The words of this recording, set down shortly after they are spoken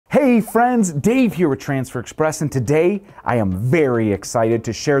Hey friends, Dave here with Transfer Express, and today I am very excited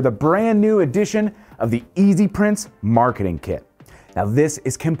to share the brand new edition of the Easy Prints Marketing Kit. Now this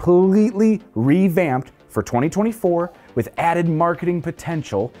is completely revamped for 2024 with added marketing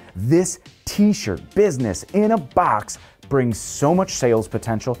potential. This t-shirt business in a box brings so much sales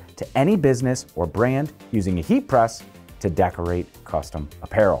potential to any business or brand using a heat press to decorate custom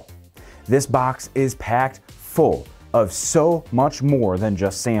apparel. This box is packed full of so much more than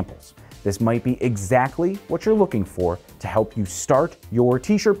just samples. This might be exactly what you're looking for to help you start your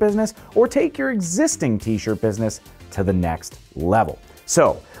t-shirt business or take your existing t-shirt business to the next level.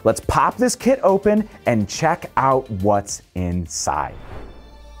 So let's pop this kit open and check out what's inside.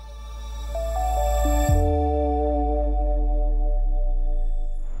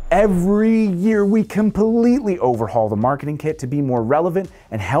 Every year we completely overhaul the marketing kit to be more relevant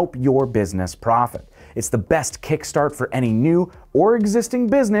and help your business profit. It's the best kickstart for any new or existing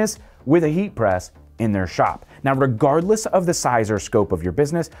business with a heat press in their shop. Now, regardless of the size or scope of your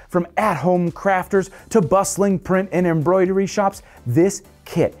business, from at-home crafters to bustling print and embroidery shops, this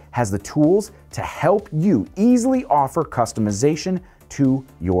kit has the tools to help you easily offer customization to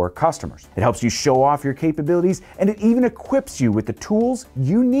your customers. It helps you show off your capabilities, and it even equips you with the tools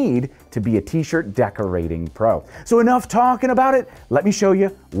you need to be a t-shirt decorating pro. So enough talking about it, let me show you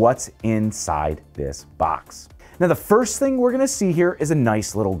what's inside this box. Now the first thing we're gonna see here is a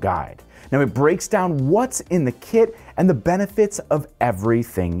nice little guide. Now it breaks down what's in the kit and the benefits of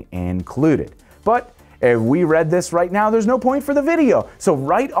everything included. But if we read this right now, there's no point for the video. So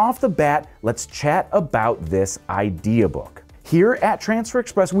right off the bat, let's chat about this idea book. Here at Transfer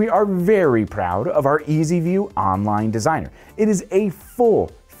Express, we are very proud of our EasyView Online Designer. It is a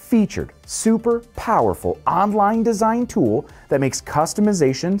full-featured, super powerful online design tool that makes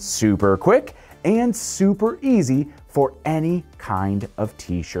customization super quick and super easy for any kind of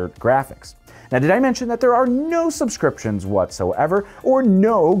t-shirt graphics. Now, did I mention that there are no subscriptions whatsoever or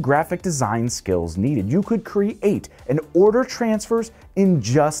no graphic design skills needed? You could create and order transfers in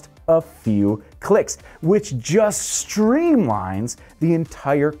just a few clicks, which just streamlines the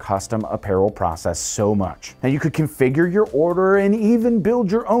entire custom apparel process so much. Now you could configure your order and even build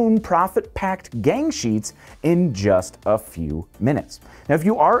your own profit-packed gang sheets in just a few minutes. Now if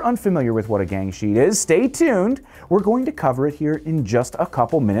you are unfamiliar with what a gang sheet is, stay tuned. We're going to cover it here in just a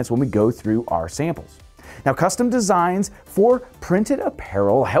couple minutes when we go through our samples. Now, custom designs for printed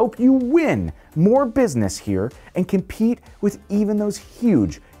apparel help you win more business here and compete with even those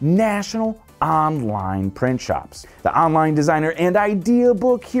huge national online print shops. The Online Designer and Idea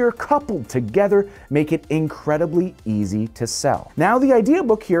Book here coupled together make it incredibly easy to sell. Now, the Idea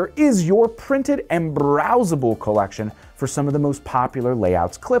Book here is your printed and browsable collection for some of the most popular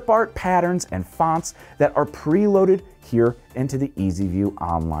layouts, clip art, patterns, and fonts that are preloaded here into the EasyView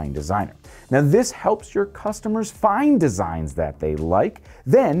Online Designer. Now this helps your customers find designs that they like.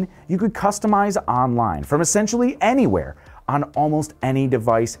 Then you could customize online from essentially anywhere on almost any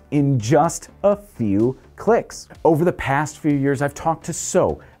device in just a few clicks. Over the past few years, I've talked to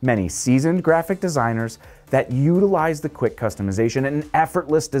so many seasoned graphic designers that utilize the quick customization and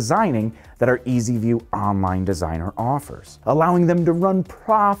effortless designing that our EasyView Online Designer offers, allowing them to run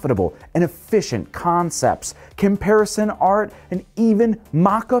profitable and efficient concepts, comparison art, and even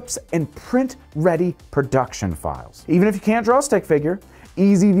mock-ups and print-ready production files. Even if you can't draw a stick figure,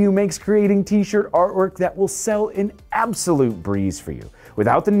 EasyView makes creating t-shirt artwork that will sell an absolute breeze for you,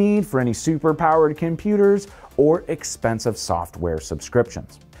 without the need for any super-powered computers or expensive software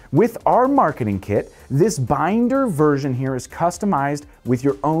subscriptions. With our marketing kit, this binder version here is customized with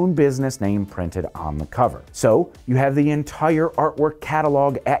your own business name printed on the cover. So you have the entire artwork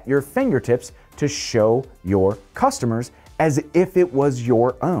catalog at your fingertips to show your customers as if it was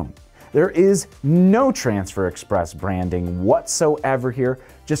your own. There is no Transfer Express branding whatsoever here,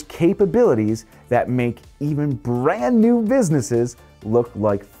 just capabilities that make even brand new businesses look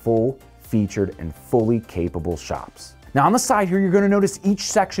like full-featured and fully capable shops. Now on the side here, you're going to notice each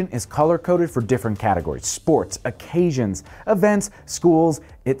section is color-coded for different categories: sports, occasions, events, schools,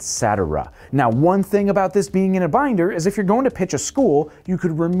 etc. Now one thing about this being in a binder is if you're going to pitch a school, you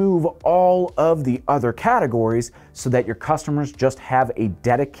could remove all of the other categories so that your customers just have a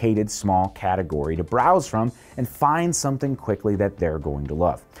dedicated small category to browse from and find something quickly that they're going to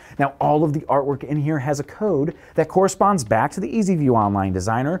love. Now all of the artwork in here has a code that corresponds back to the EasyView Online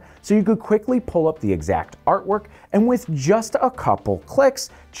Designer, so you could quickly pull up the exact artwork and with just a couple clicks,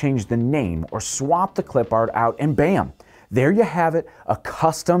 change the name or swap the clip art out, and bam, there you have it, a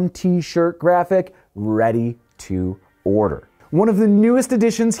custom t-shirt graphic ready to order. One of the newest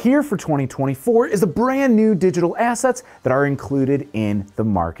additions here for 2024 is the brand new digital assets that are included in the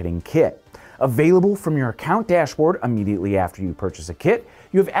marketing kit. Available from your account dashboard immediately after you purchase a kit,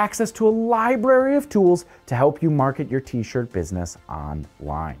 you have access to a library of tools to help you market your t-shirt business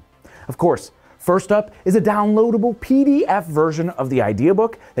online. Of course, first up is a downloadable PDF version of the idea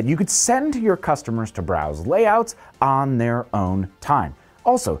book that you could send to your customers to browse layouts on their own time.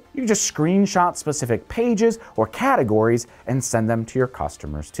 Also, you can just screenshot specific pages or categories and send them to your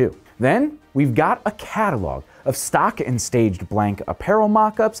customers too. Then, we've got a catalog of stock and staged blank apparel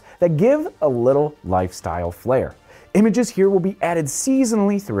mock-ups that give a little lifestyle flair. Images here will be added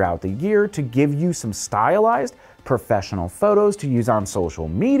seasonally throughout the year to give you some stylized, professional photos to use on social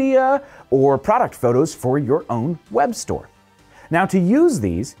media or product photos for your own web store. Now, to use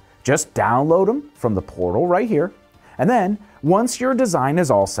these, just download them from the portal right here, and then once your design is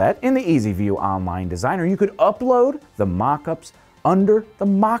all set in the EasyView Online Designer, you could upload the mockups under the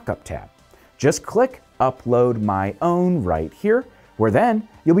Mockup tab. Just click Upload My Own right here, where then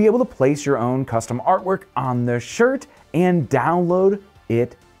you'll be able to place your own custom artwork on the shirt and download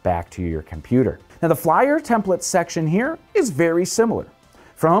it back to your computer. Now, the flyer template section here is very similar.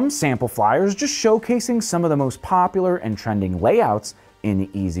 From sample flyers just showcasing some of the most popular and trending layouts in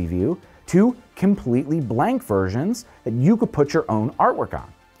EasyView to completely blank versions that you could put your own artwork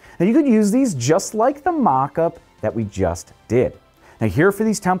on. Now, you could use these just like the mock-up that we just did. Now, here for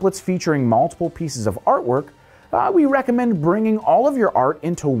these templates featuring multiple pieces of artwork, we recommend bringing all of your art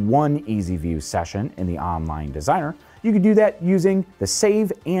into one EasyView session in the Online Designer. You could do that using the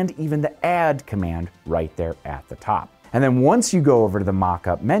Save and even the Add command right there at the top. And then once you go over to the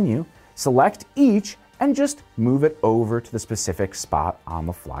mock-up menu, select each and just move it over to the specific spot on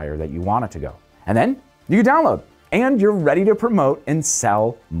the flyer that you want it to go. And then you can download, and you're ready to promote and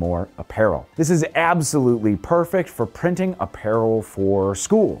sell more apparel. This is absolutely perfect for printing apparel for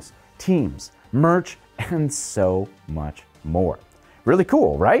schools, teams, merch, and so much more. Really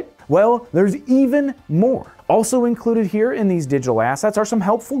cool, right? Well, there's even more. Also included here in these digital assets are some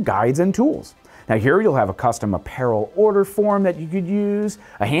helpful guides and tools. Now, here you'll have a custom apparel order form that you could use,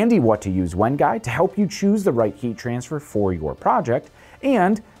 a handy what to use when guide to help you choose the right heat transfer for your project,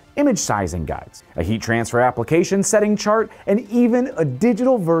 and image sizing guides, a heat transfer application setting chart, and even a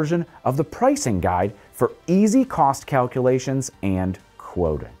digital version of the pricing guide for easy cost calculations and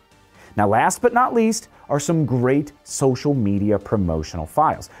quoting. Now, last but not least are some great social media promotional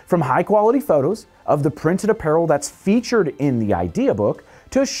files, from high quality photos of the printed apparel that's featured in the idea book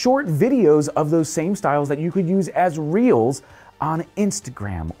to short videos of those same styles that you could use as reels on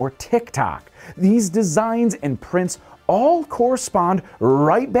Instagram or TikTok. These designs and prints all correspond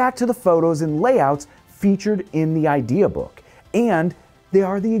right back to the photos and layouts featured in the idea book, and they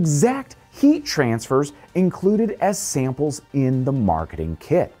are the exact heat transfers included as samples in the marketing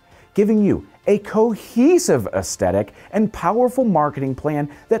kit, giving you a cohesive aesthetic and powerful marketing plan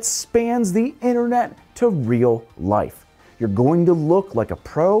that spans the internet to real life. You're going to look like a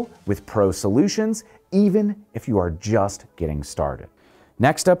pro with pro solutions, even if you are just getting started.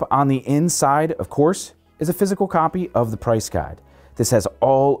 Next up on the inside, of course, is a physical copy of the price guide. This has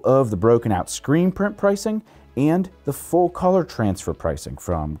all of the broken out screen print pricing and the full color transfer pricing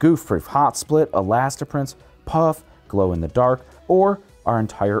from Goof Proof, Hot Split, Elastiprints, Puff, Glow in the Dark, or our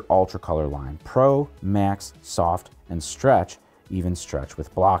entire Ultra Color line, Pro, Max, Soft, and Stretch, even stretch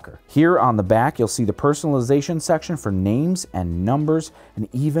with blocker. Here on the back, you'll see the personalization section for names and numbers, and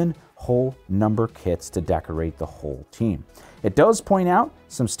even whole number kits to decorate the whole team. It does point out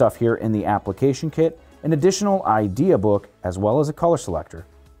some stuff here in the application kit, an additional idea book, as well as a color selector,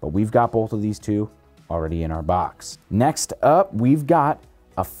 but we've got both of these two already in our box. Next up, we've got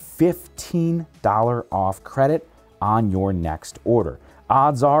a $15 off credit on your next order.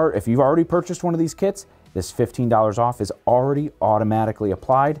 Odds are, if you've already purchased one of these kits, this $15 off is already automatically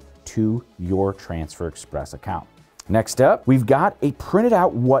applied to your Transfer Express account. Next up, we've got a printed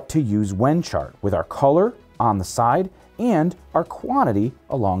out what to use when chart with our color on the side and our quantity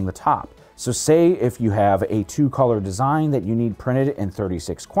along the top. So say if you have a 2-color design that you need printed in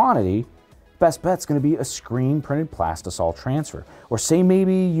 36 quantity, best bet's gonna be a screen printed plastisol transfer. Or say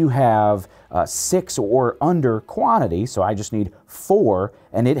maybe you have 6 or under quantity, so I just need 4,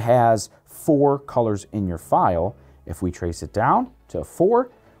 and it has 4 colors in your file. If we trace it down to 4,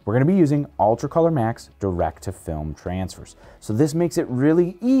 we're gonna be using Ultra Color Max direct to film transfers. So this makes it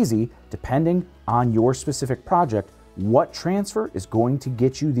really easy, depending on your specific project, what transfer is going to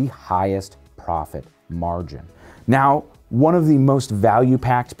get you the highest profit margin. Now, one of the most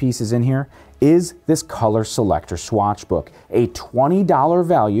value-packed pieces in here is this color selector swatch book, a $20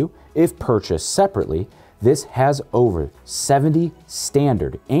 value if purchased separately, This has over 70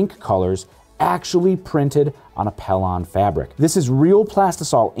 standard ink colors actually printed on a Pellon fabric. This is real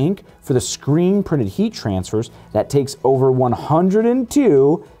plastisol ink for the screen printed heat transfers that takes over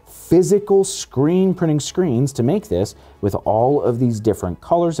 102 physical screen printing screens to make this, with all of these different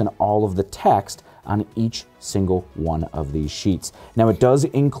colors and all of the text on each single one of these sheets. Now it does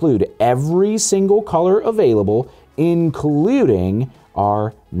include every single color available, including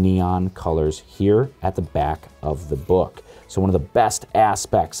our neon colors here at the back of the book. So one of the best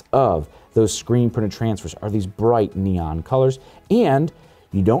aspects of those screen printed transfers are these bright neon colors, and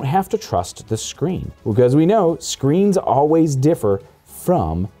you don't have to trust the screen, because we know screens always differ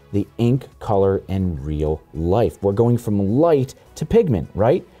from the ink color in real life. We're going from light to pigment,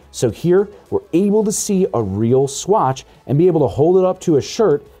 right? So here we're able to see a real swatch and be able to hold it up to a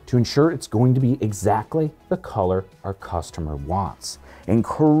shirt to ensure it's going to be exactly the color our customer wants.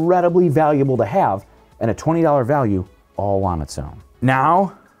 Incredibly valuable to have, and a $20 value all on its own.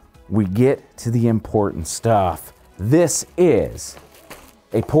 Now we get to the important stuff. This is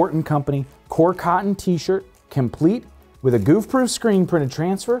a Port & Company core cotton t-shirt, complete with a goof-proof screen printed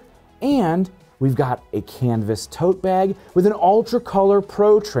transfer, and we've got a canvas tote bag with an Ultra Color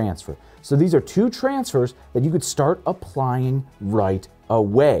Pro transfer. So these are two transfers that you could start applying right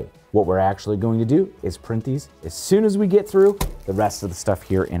away. What we're actually going to do is print these as soon as we get through the rest of the stuff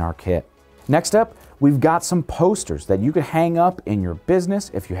here in our kit. Next up, we've got some posters that you could hang up in your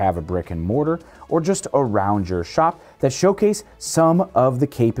business if you have a brick and mortar, or just around your shop, that showcase some of the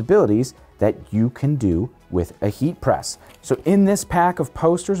capabilities that you can do with a heat press. So in this pack of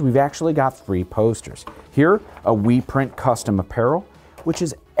posters, we've actually got 3 posters. Here, a We Print custom apparel, which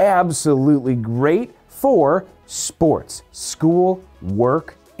is absolutely great for sports, school,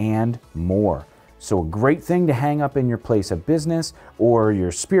 work, and more. So a great thing to hang up in your place of business or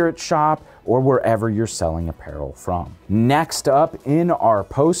your spirit shop or wherever you're selling apparel from. Next up in our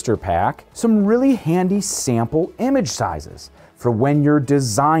poster pack, some really handy sample image sizes for when you're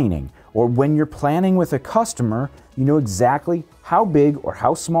designing or when you're planning with a customer. You know exactly how big or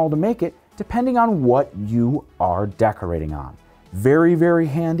how small to make it depending on what you are decorating on. Very, very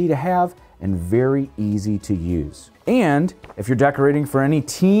handy to have and very easy to use. And if you're decorating for any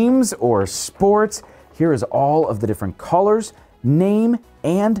teams or sports, here is all of the different colors, name,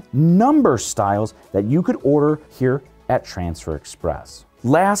 and number styles that you could order here at Transfer Express.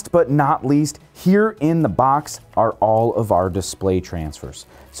 Last but not least, here in the box are all of our display transfers.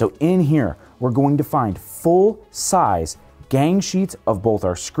 So in here, we're going to find full-size gang sheets of both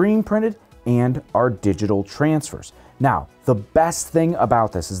our screen printed and our digital transfers. Now, the best thing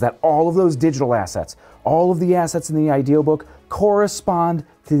about this is that all of those digital assets, all of the assets in the idea book correspond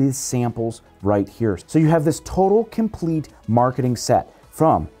to these samples right here. So you have this total complete marketing set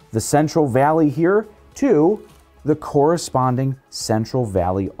from the Central Valley here to the corresponding Central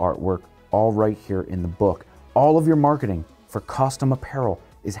Valley artwork, all right here in the book. All of your marketing for custom apparel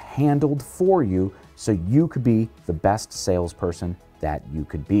is handled for you so you could be the best salesperson that you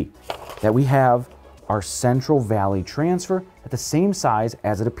could be. That we have our Central Valley transfer at the same size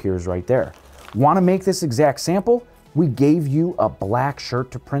as it appears right there. Want to make this exact sample? We gave you a black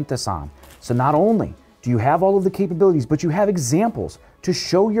shirt to print this on. So not only do you have all of the capabilities, but you have examples to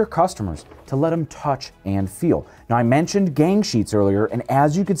show your customers, to let them touch and feel. Now I mentioned gang sheets earlier, and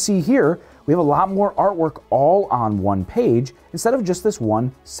as you can see here, we have a lot more artwork all on one page instead of just this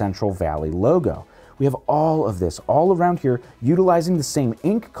one Central Valley logo. We have all of this all around here utilizing the same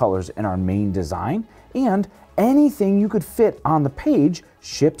ink colors in our main design, and anything you could fit on the page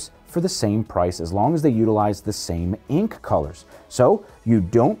ships for the same price as long as they utilize the same ink colors. So you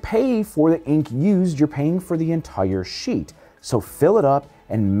don't pay for the ink used, you're paying for the entire sheet. So fill it up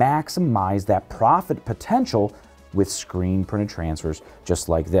and maximize that profit potential with screen printed transfers just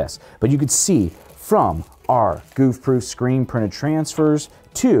like this. But you could see from our goof-proof screen printed transfers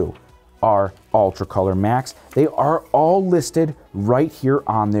to our Ultra Color Max, they are all listed right here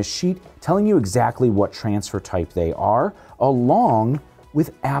on this sheet, telling you exactly what transfer type they are, along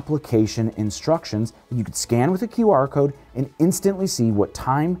with application instructions that you could scan with a QR code and instantly see what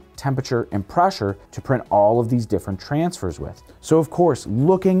time, temperature, and pressure to print all of these different transfers with. So of course,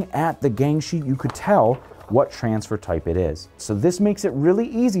 looking at the gang sheet, you could tell what transfer type it is. So this makes it really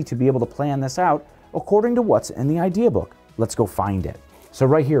easy to be able to plan this out according to what's in the idea book. Let's go find it. So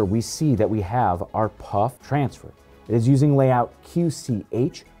right here, we see that we have our puff transfer. It is using layout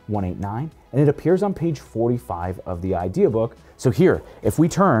QCH189, and it appears on page 45 of the idea book. So here, if we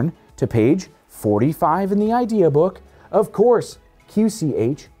turn to page 45 in the idea book, of course,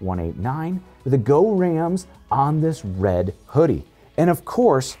 QCH189 with the Go Rams on this red hoodie. And of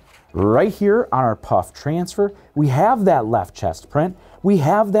course, right here on our puff transfer, we have that left chest print, we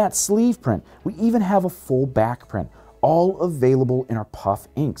have that sleeve print, we even have a full back print, all available in our puff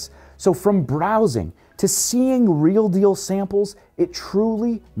inks. So from browsing to seeing real deal samples, it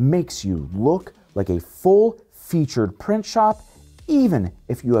truly makes you look like a full featured print shop, even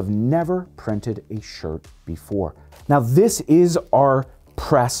if you have never printed a shirt before. Now this is our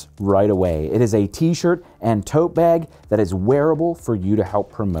press right away. It is a t-shirt and tote bag that is wearable for you to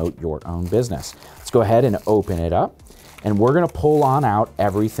help promote your own business. Let's go ahead and open it up, and we're gonna pull on out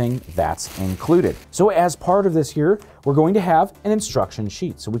everything that's included. So as part of this here, we're going to have an instruction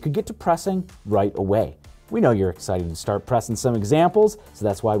sheet so we could get to pressing right away. We know you're excited to start pressing some examples, so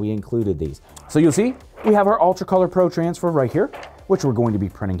that's why we included these. So you'll see we have our Ultra Color Pro transfer right here, which we're going to be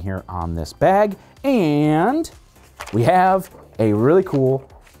printing here on this bag, and we have a really cool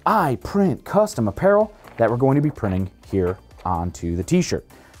I print custom apparel that we're going to be printing here onto the t-shirt.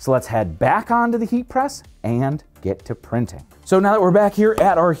 So let's head back onto the heat press and get to printing. So now that we're back here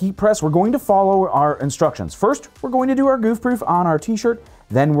at our heat press, we're going to follow our instructions. First, we're going to do our goof proof on our t-shirt,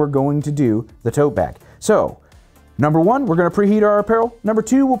 then we're going to do the tote bag. So number one, we're going to preheat our apparel. Number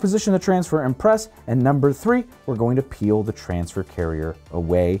two, we'll position the transfer and press. And number three, we're going to peel the transfer carrier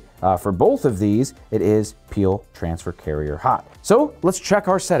away. For both of these, it is peel transfer carrier hot. So let's check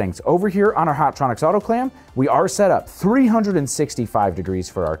our settings. Over here on our Hotronix autoclam, we are set up 365 degrees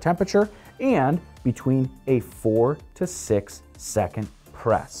for our temperature and between a 4 to 6 second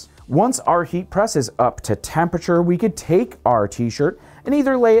press. Once our heat press is up to temperature, we could take our t-shirt and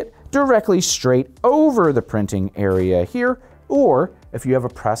either lay it directly straight over the printing area here, or if you have a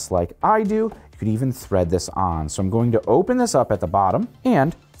press like I do, you could even thread this on. So I'm going to open this up at the bottom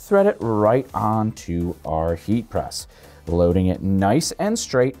and thread it right onto our heat press, loading it nice and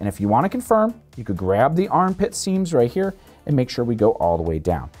straight. And if you want to confirm, you could grab the armpit seams right here and make sure we go all the way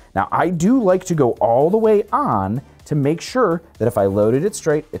down. Now I do like to go all the way on to make sure that if I loaded it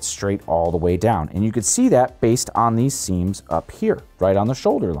straight, it's straight all the way down. And you could see that based on these seams up here, right on the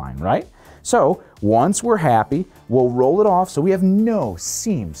shoulder line, right? So once we're happy, we'll roll it off so we have no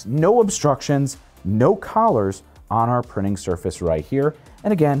seams, no obstructions, no collars on our printing surface right here.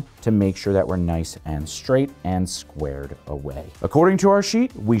 And again, to make sure that we're nice and straight and squared away. According to our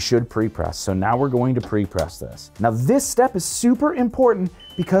sheet, we should pre-press. So now we're going to pre-press this. Now this step is super important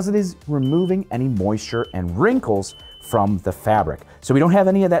because it is removing any moisture and wrinkles from the fabric. So we don't have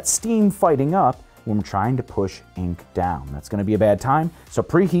any of that steam fighting up when we're trying to push ink down. That's gonna be a bad time. So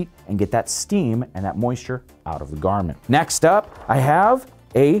preheat and get that steam and that moisture out of the garment. Next up, I have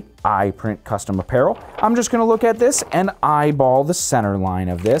a I print custom apparel. I'm just gonna look at this and eyeball the center line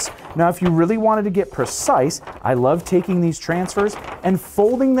of this. Now, if you really wanted to get precise, I love taking these transfers and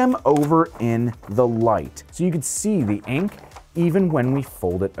folding them over in the light. So you can see the ink even when we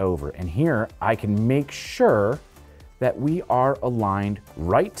fold it over. And here I can make sure that we are aligned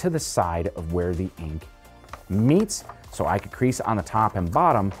right to the side of where the ink meets, so I could crease on the top and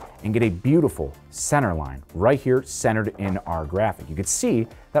bottom and get a beautiful center line right here centered in our graphic. You can see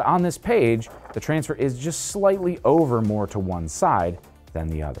that on this page, the transfer is just slightly over more to one side than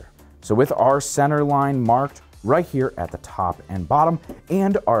the other. So with our center line marked right here at the top and bottom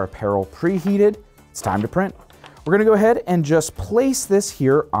and our apparel preheated, it's time to print. We're gonna go ahead and just place this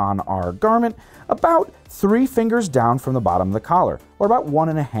here on our garment about 3 fingers down from the bottom of the collar, or about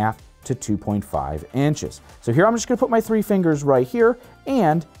 1.5 to 2.5 inches. So here I'm just gonna put my 3 fingers right here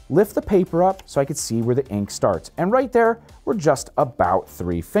and lift the paper up so I can see where the ink starts. And right there, we're just about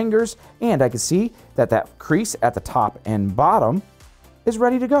 3 fingers. And I can see that that crease at the top and bottom is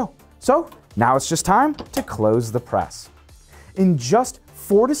ready to go. So now it's just time to close the press. In just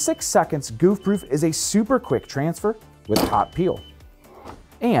 4 to 6 seconds, Goof Proof is a super quick transfer with hot peel.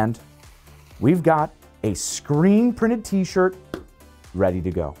 And we've got a screen printed t-shirt ready to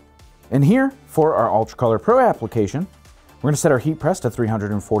go. And here, for our Ultra Color Pro application, we're gonna set our heat press to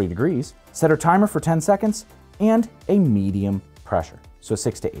 340 degrees, set our timer for 10 seconds, and a medium pressure, so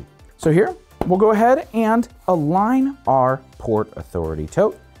 6 to 8. So here, we'll go ahead and align our Port Authority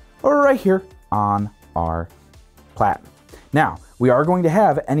tote right here on our platen. Now, we are going to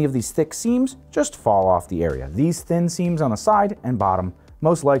have any of these thick seams just fall off the area. These thin seams on the side and bottom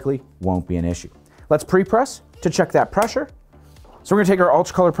most likely won't be an issue. Let's pre-press to check that pressure. So we're gonna take our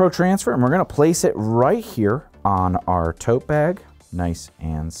Ultra Color Pro transfer and we're gonna place it right here on our tote bag, nice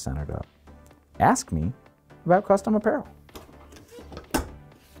and centered up. Ask me about custom apparel.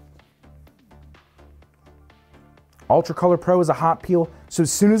 Ultra Color Pro is a hot peel, so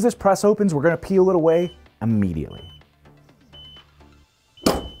as soon as this press opens, we're gonna peel it away immediately.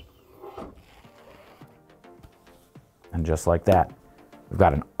 And just like that, we've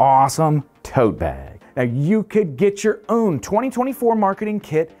got an awesome tote bag. Now you could get your own 2024 marketing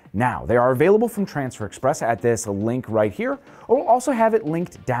kit now. They are available from Transfer Express at this link right here, or we'll also have it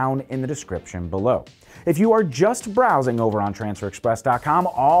linked down in the description below. If you are just browsing over on transferexpress.com,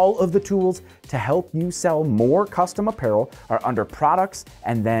 all of the tools to help you sell more custom apparel are under products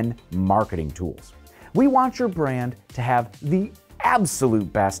and then marketing tools. We want your brand to have the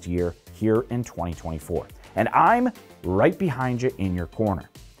absolute best year here in 2024, and I'm right behind you in your corner.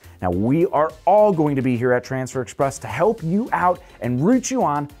 Now, we are all going to be here at Transfer Express to help you out and root you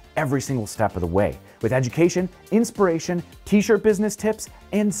on every single step of the way with education, inspiration, t-shirt business tips,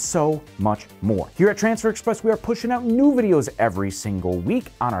 and so much more. Here at Transfer Express, we are pushing out new videos every single week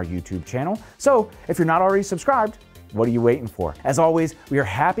on our YouTube channel. So if you're not already subscribed, what are you waiting for? As always, we are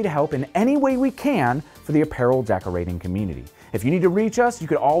happy to help in any way we can for the apparel decorating community. If you need to reach us, you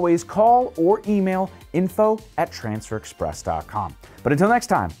could always call or email info@transferexpress.com. But until next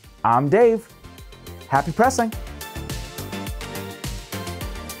time, I'm Dave. Happy pressing.